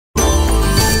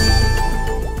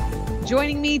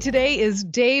Joining me today is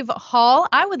Dave Hall.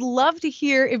 I would love to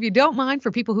hear, if you don't mind, for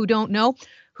people who don't know,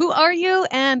 who are you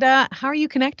and how are you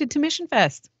connected to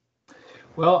Missionfest?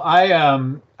 Well,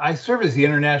 I serve as the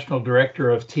International Director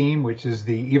of TEAM, which is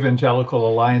the Evangelical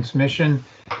Alliance Mission.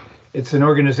 It's an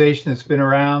organization that's been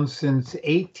around since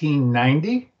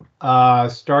 1890,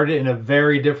 started in a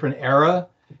very different era,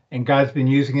 and God's been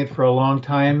using it for a long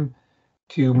time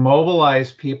to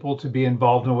mobilize people to be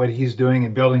involved in what he's doing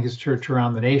and building his church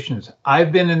around the nations.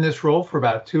 I've been in this role for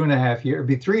about 2.5 years, it'll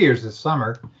be 3 years this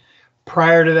summer.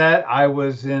 Prior to that, I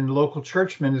was in local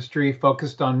church ministry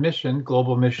focused on mission,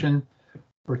 global mission,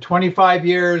 for 25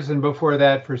 years. And before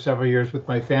that, for several years with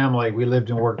my family, we lived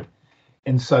and worked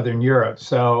in Southern Europe.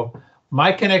 So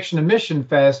my connection to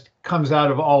Missionfest comes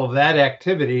out of all of that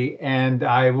activity, and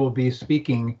I will be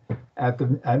speaking at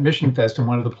Missionfest in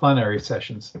one of the plenary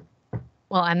sessions.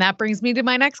 Well, and that brings me to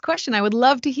my next question. I would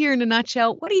love to hear in a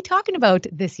nutshell, what are you talking about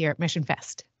this year at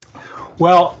Missionfest?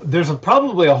 Well, there's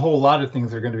probably a whole lot of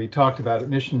things that are going to be talked about at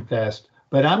Missionfest,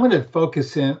 but I'm going to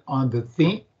focus in on the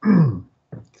theme.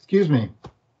 Excuse me.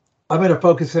 I'm going to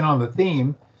focus in on the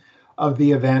theme of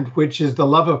the event, which is the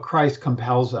love of Christ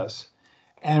compels us.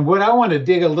 And what I want to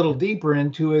dig a little deeper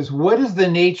into is, what is the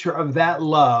nature of that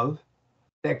love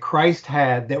that Christ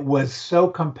had that was so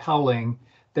compelling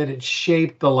that it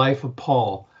shaped the life of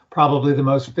Paul, probably the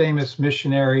most famous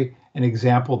missionary and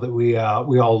example that we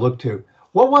all look to.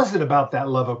 What was it about that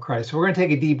love of Christ? So we're going to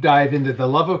take a deep dive into the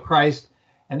love of Christ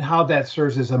and how that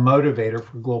serves as a motivator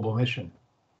for global mission.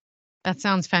 That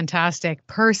sounds fantastic.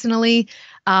 Personally,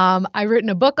 I've written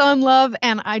a book on love,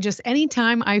 and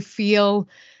anytime I feel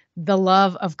the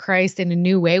love of Christ in a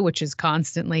new way, which is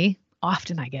constantly,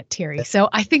 often I get teary. So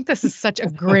I think this is such a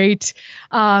great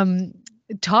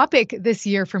topic this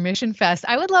year for Missionfest.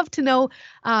 I would love to know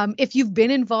if you've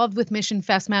been involved with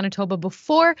Missionfest Manitoba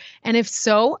before, and if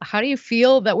so, how do you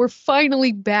feel that we're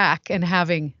finally back and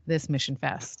having this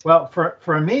Missionfest? Well,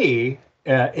 for me,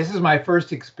 this is my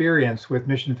first experience with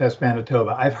Missionfest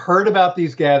Manitoba. I've heard about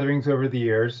these gatherings over the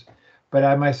years, but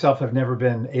I myself have never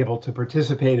been able to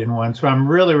participate in one. So I'm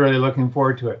really, really looking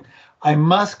forward to it. I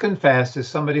must confess, as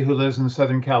somebody who lives in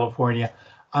Southern California,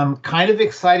 I'm kind of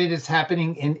excited it's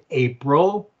happening in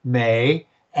April, May,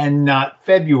 and not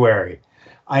February.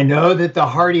 I know that the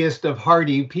hardiest of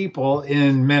hardy people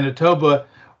in Manitoba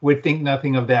would think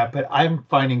nothing of that, but I'm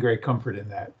finding great comfort in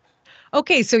that.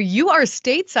 Okay, so you are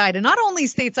stateside, and not only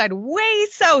stateside, way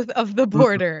south of the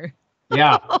border.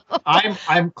 Yeah,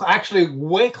 I'm actually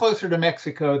way closer to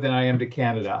Mexico than I am to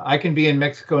Canada. I can be in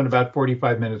Mexico in about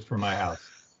 45 minutes from my house.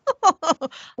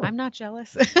 I'm not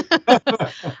jealous.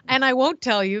 And I won't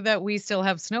tell you that we still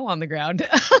have snow on the ground.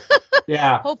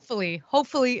 Yeah. Hopefully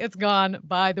it's gone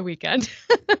by the weekend.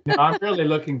 No, I'm really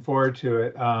looking forward to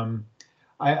it.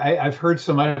 I've heard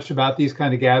so much about these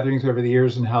kind of gatherings over the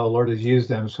years and how the Lord has used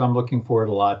them. So I'm looking forward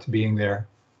a lot to being there.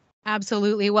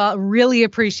 Absolutely. Well, really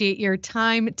appreciate your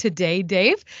time today,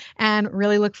 Dave, and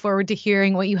really look forward to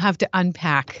hearing what you have to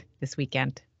unpack this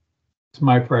weekend. It's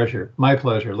my pleasure. My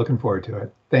pleasure. Looking forward to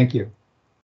it. Thank you.